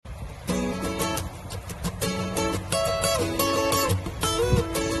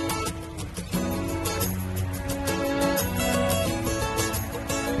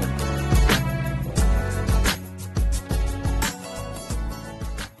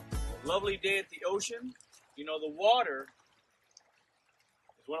lovely day at the ocean. You know, the water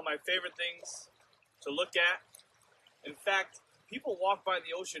is one of my favorite things to look at. In fact, people walk by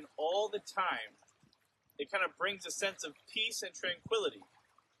the ocean all the time. It kind of brings a sense of peace and tranquility.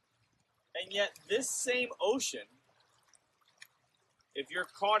 And yet this same ocean, if you're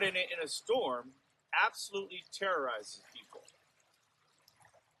caught in it in a storm, absolutely terrorizes people.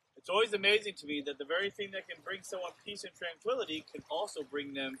 It's always amazing to me that the very thing that can bring someone peace and tranquility can also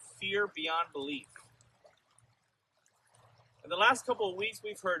bring them fear beyond belief. In the last couple of weeks,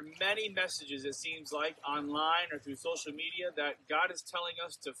 we've heard many messages, it seems like, online or through social media, that God is telling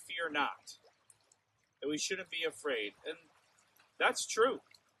us to fear not, that we shouldn't be afraid. And that's true.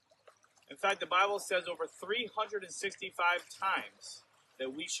 In fact, the Bible says over 365 times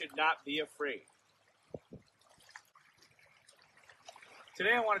that we should not be afraid.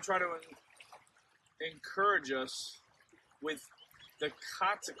 Today I want to try to encourage us with the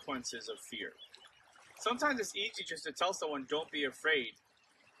consequences of fear. Sometimes it's easy just to tell someone, don't be afraid.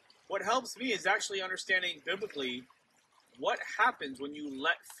 What helps me is actually understanding biblically what happens when you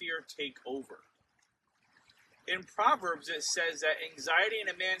let fear take over. In Proverbs, it says that anxiety in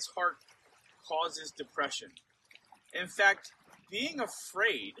a man's heart causes depression. In fact, being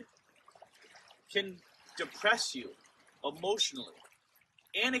afraid can depress you emotionally.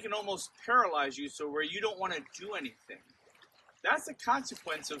 And it can almost paralyze you so where you don't want to do anything. That's a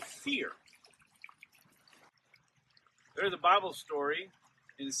consequence of fear. There's a Bible story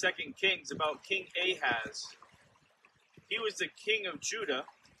in 2 Kings about King Ahaz. He was the king of Judah,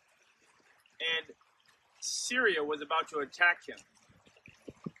 and Syria was about to attack him.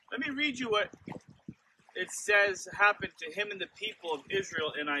 Let me read you what it says happened to him and the people of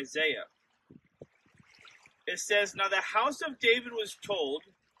Israel in Isaiah. It says, "Now the house of David was told,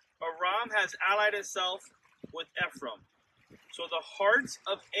 Aram has allied itself with Ephraim. So the hearts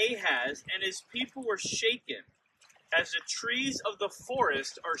of Ahaz and his people were shaken, as the trees of the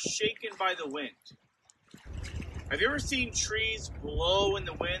forest are shaken by the wind." Have you ever seen trees blow in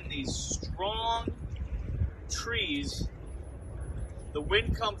the wind? These strong trees, the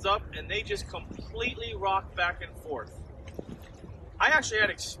wind comes up and they just completely rock back and forth. I actually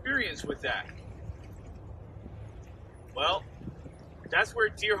had experience with that. Well, that's where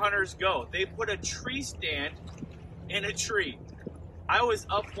deer hunters go. They put a tree stand in a tree. I was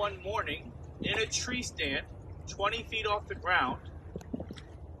up one morning in a tree stand, 20 feet off the ground,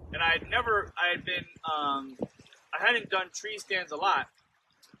 and I hadn't done tree stands a lot.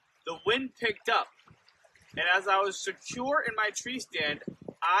 The wind picked up, and as I was secure in my tree stand,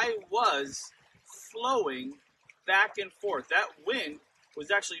 I was flowing back and forth. That wind was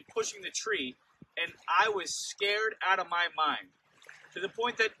actually pushing the tree, and I was scared out of my mind, to the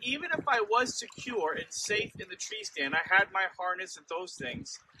point that even if I was secure and safe in the tree stand, I had my harness and those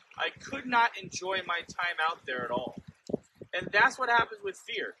things, I could not enjoy my time out there at all. And that's what happens with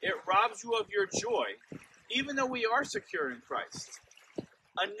fear. It robs you of your joy, even though we are secure in Christ.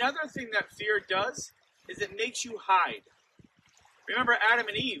 Another thing that fear does is it makes you hide. Remember Adam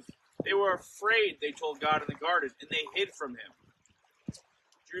and Eve? They were afraid, they told God in the garden, and they hid from him.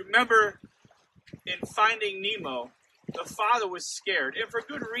 Do you remember in Finding Nemo, the father was scared, and for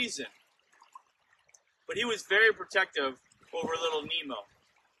good reason. But he was very protective over little Nemo.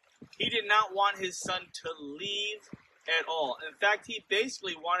 He did not want his son to leave at all. In fact, he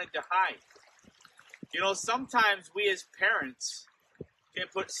basically wanted to hide. You know, sometimes we as parents can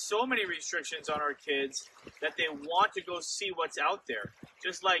put so many restrictions on our kids that they want to go see what's out there,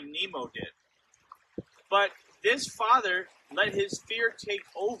 just like Nemo did. But this father let his fear take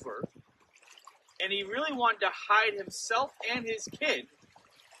over, and he really wanted to hide himself and his kid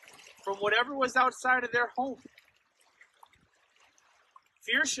from whatever was outside of their home.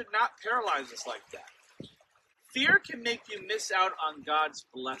 Fear should not paralyze us like that. Fear can make you miss out on God's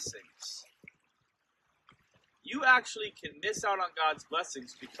blessings. You actually can miss out on God's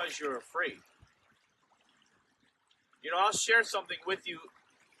blessings because you're afraid. You know, I'll share something with you.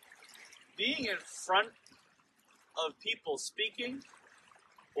 Being in front of people speaking,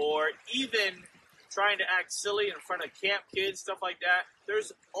 or even trying to act silly in front of camp kids, stuff like that,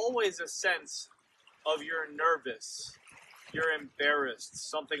 there's always a sense of you're nervous, you're embarrassed,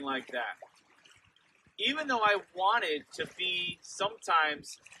 something like that. Even though I wanted to be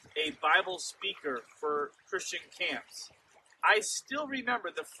sometimes a Bible speaker for Christian camps, I still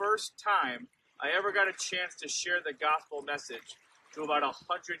remember the first time I ever got a chance to share the gospel message to about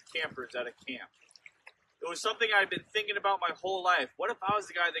 100 campers at a camp. It was something I'd been thinking about my whole life. What if I was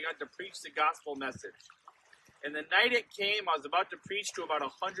the guy that got to preach the gospel message? And the night it came, I was about to preach to about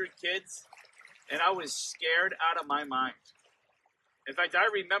 100 kids, and I was scared out of my mind. In fact, I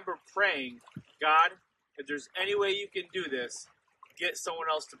remember praying, God, if there's any way you can do this, get someone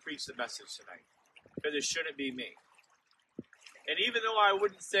else to preach the message tonight, because it shouldn't be me. And even though I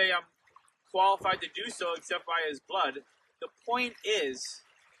wouldn't say I'm qualified to do so except by his blood, the point is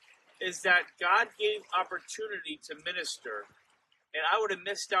that God gave opportunity to minister, and I would have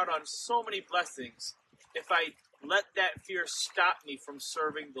missed out on so many blessings if I let that fear stop me from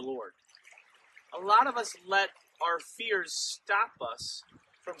serving the Lord. A lot of us let our fears stop us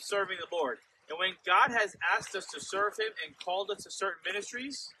from serving the Lord. And when God has asked us to serve him and called us to certain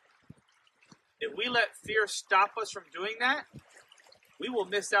ministries, if we let fear stop us from doing that, we will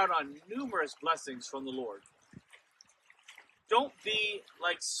miss out on numerous blessings from the Lord. Don't be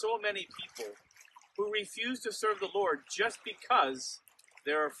like so many people who refuse to serve the Lord just because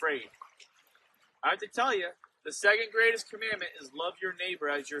they're afraid. I have to tell you, the second greatest commandment is love your neighbor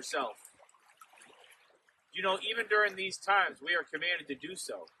as yourself. You know, even during these times, we are commanded to do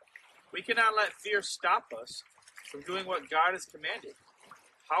so. We cannot let fear stop us from doing what God has commanded.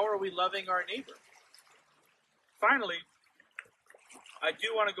 How are we loving our neighbor? Finally, I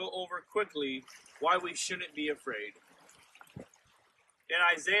do want to go over quickly why we shouldn't be afraid. In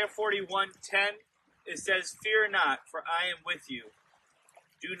Isaiah 41:10, it says, "Fear not, for I am with you.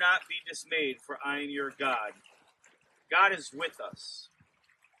 Do not be dismayed, for I am your God." God is with us.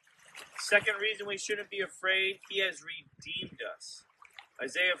 Second reason we shouldn't be afraid, he has redeemed us.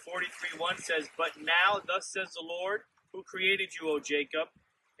 Isaiah 43:1 says, "But now, thus says the Lord, who created you, O Jacob,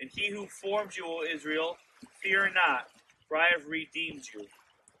 and he who formed you, O Israel, fear not, for I have redeemed you."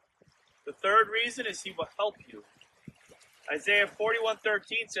 The third reason is he will help you. Isaiah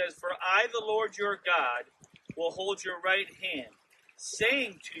 41:13 says, "For I, the Lord your God, will hold your right hand,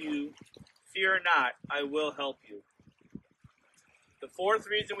 saying to you, fear not, I will help you." The fourth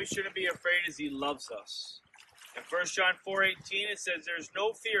reason we shouldn't be afraid is he loves us. In 1 John 4:18 it says, "There's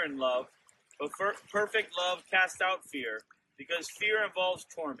no fear in love, but perfect love casts out fear, because fear involves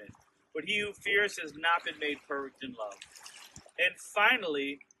torment. But he who fears has not been made perfect in love." And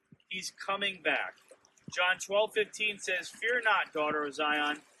finally, he's coming back. John 12:15 says, "Fear not, daughter of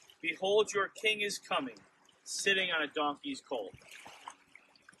Zion, behold your king is coming, sitting on a donkey's colt."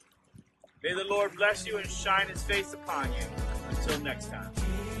 May the Lord bless you and shine his face upon you. Until next time.